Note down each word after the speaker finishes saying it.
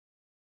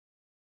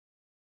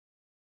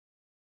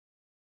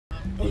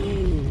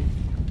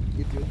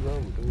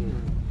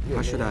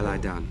How should I lie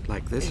down?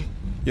 Like this?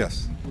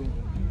 Yes.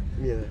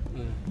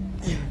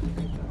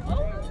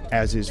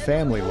 As his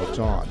family looks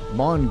on,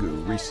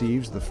 Mongu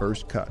receives the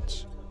first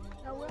cuts.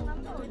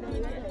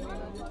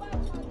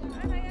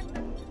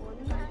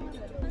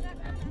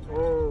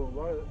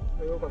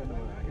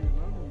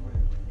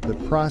 The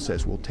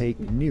process will take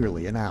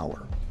nearly an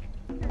hour.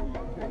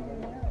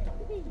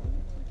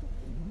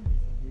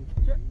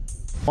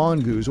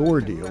 Mongu's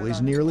ordeal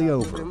is nearly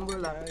over.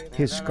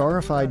 His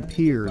scarified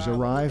peers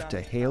arrive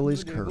to hail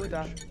his courage.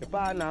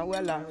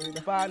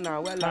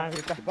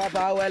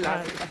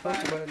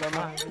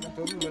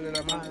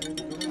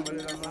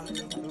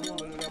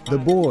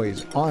 The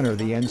boys honor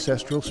the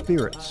ancestral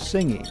spirits,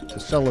 singing to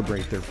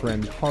celebrate their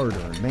friend's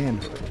hard-earned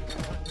manhood.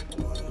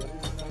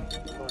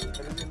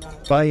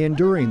 By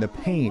enduring the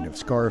pain of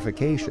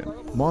scarification,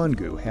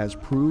 Mongu has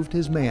proved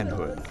his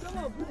manhood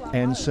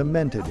and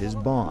cemented his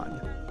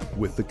bond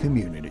with the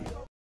community.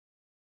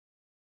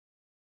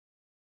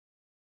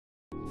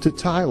 To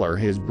Tyler,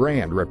 his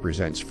brand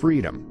represents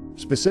freedom,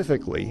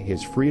 specifically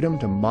his freedom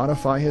to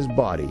modify his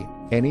body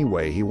any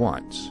way he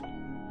wants.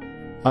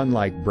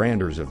 Unlike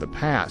branders of the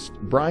past,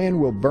 Brian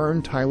will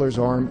burn Tyler's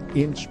arm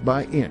inch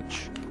by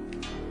inch.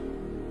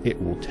 It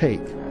will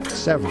take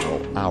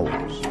several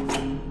hours.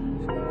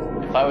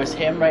 If I was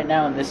him right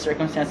now in this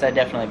circumstance, I'd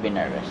definitely be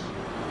nervous.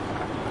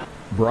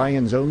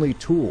 Brian's only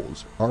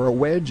tools are a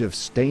wedge of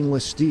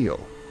stainless steel,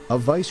 a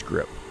vice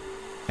grip,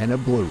 and a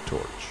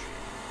blowtorch.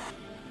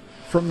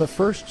 From the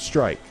first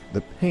strike,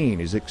 the pain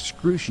is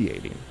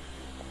excruciating.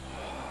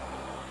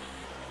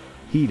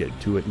 Heated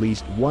to at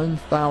least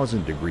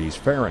 1,000 degrees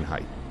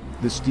Fahrenheit,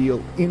 the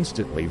steel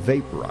instantly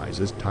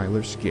vaporizes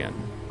Tyler's skin.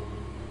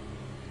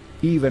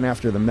 Even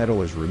after the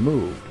metal is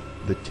removed,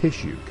 the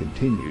tissue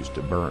continues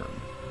to burn.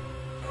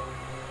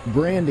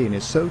 Branding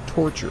is so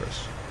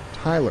torturous,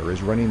 Tyler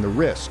is running the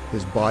risk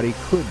his body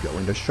could go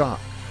into shock.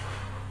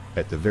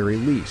 At the very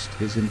least,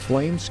 his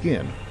inflamed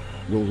skin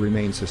will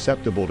remain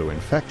susceptible to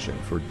infection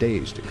for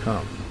days to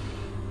come.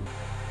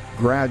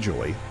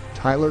 Gradually,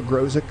 Tyler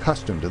grows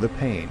accustomed to the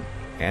pain,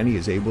 and he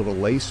is able to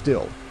lay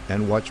still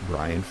and watch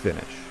Brian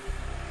finish.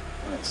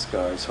 When it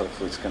scars,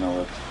 hopefully it's going to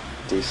look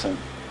decent.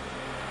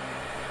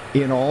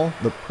 In all,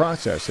 the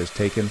process has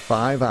taken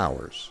 5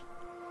 hours.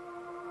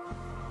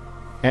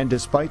 And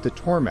despite the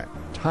torment,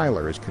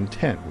 Tyler is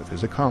content with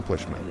his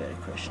accomplishment.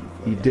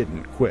 He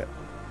didn't quit.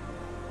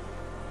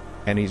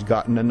 And he's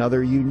gotten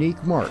another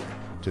unique mark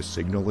to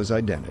signal his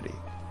identity.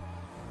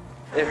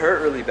 It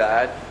hurt really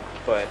bad,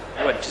 but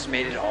what just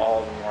made it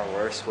all the more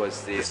worse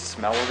was the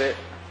smell of it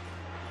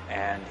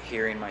and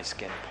hearing my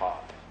skin pop.